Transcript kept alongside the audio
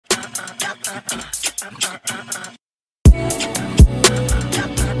What's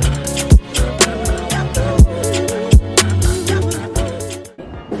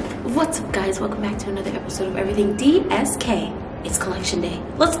up, guys? Welcome back to another episode of Everything DSK. It's collection day.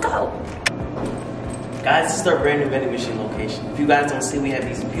 Let's go. Guys, this is our brand new vending machine location. If you guys don't see, we have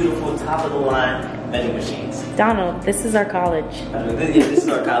these beautiful top of the line vending machines. Donald, this is our college. Yeah, this is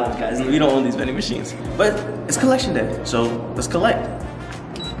our college, guys. We don't own these vending machines, but it's collection day, so let's collect.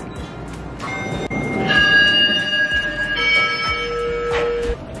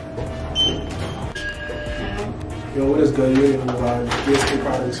 Yo, what is good? You ain't gonna lie. DSK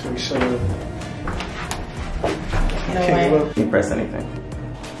products for sure. No way. You press anything.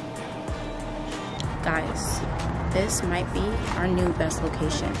 Guys, this might be our new best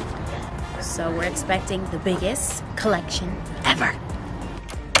location. So we're expecting the biggest collection ever.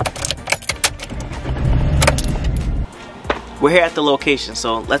 We're here at the location,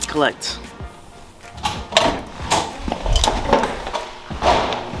 so let's collect.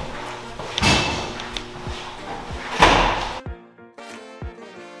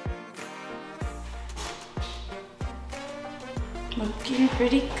 Looking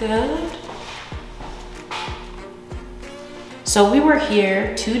pretty good. So we were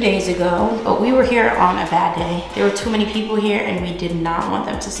here 2 days ago, but we were here on a bad day. There were too many people here and we did not want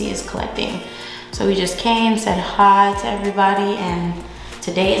them to see us collecting. So we just came, said hi to everybody, and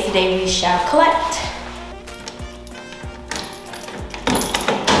today is the day we shall collect.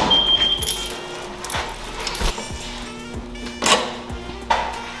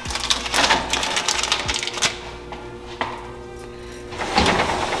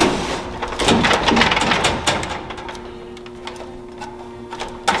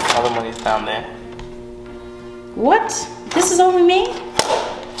 All the money's down there. What? This is only me?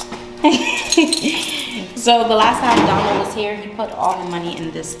 So the last time Donald was here, he put all the money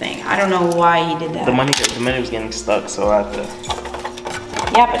in this thing. I don't know why he did that. The money was getting stuck, so I had to.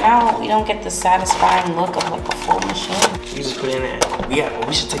 Yeah, but now we don't get the satisfying look of like a full machine. You just put it in there.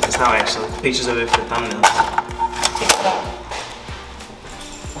 We should take this out actually. Pictures of it for thumbnails. Take it out.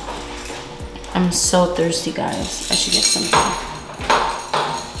 I'm so thirsty, guys. I should get something.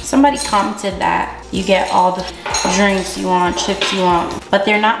 Somebody commented that you get all the drinks you want, chips you want, but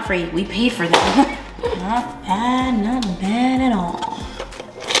they're not free. We paid for them. Not bad at all.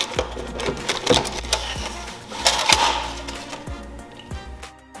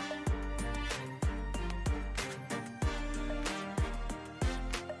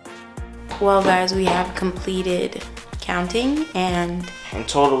 Well, guys, we have completed counting, and in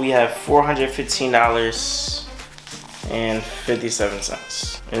total we have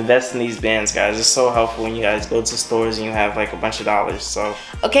 $415.57. Invest in these bands, guys. It's so helpful when you guys go to stores and you have like a bunch of dollars. So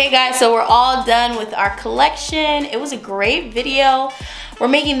okay, guys, so we're all done with our collection. It was a great video. We're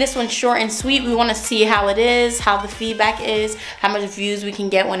making this one short and sweet. We want to see how it is, how the feedback is, how much views we can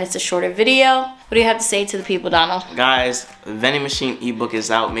get when it's a shorter video. What do you have to say to the people, Donald? guys, the vending machine ebook is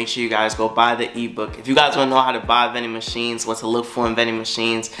out. Make sure you guys go buy the ebook. If you guys want to know how to buy vending machines, what to look for in vending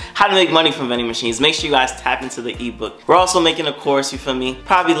machines, how to make money from vending machines, make sure you guys tap into the ebook. We're also making a course, you feel me,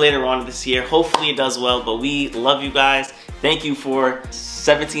 probably later on this year. Hopefully it does well, but we love you guys. Thank you for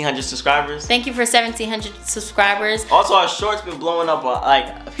 1,700 subscribers. Thank you for 1,700 subscribers. Also, our shorts been blowing up.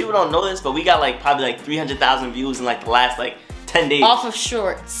 Like, people don't know this, but we got like probably like 300,000 views in like the last like 10 days. Off of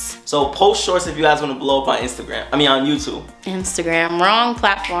shorts. So post shorts if you guys want to blow up on Instagram. I mean on YouTube. Instagram, wrong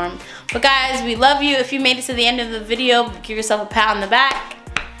platform. But guys, we love you. If you made it to the end of the video, give yourself a pat on the back.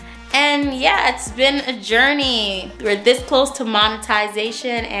 And yeah, it's been a journey. We're this close to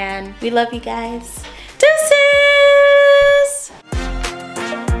monetization and we love you guys. Deuces!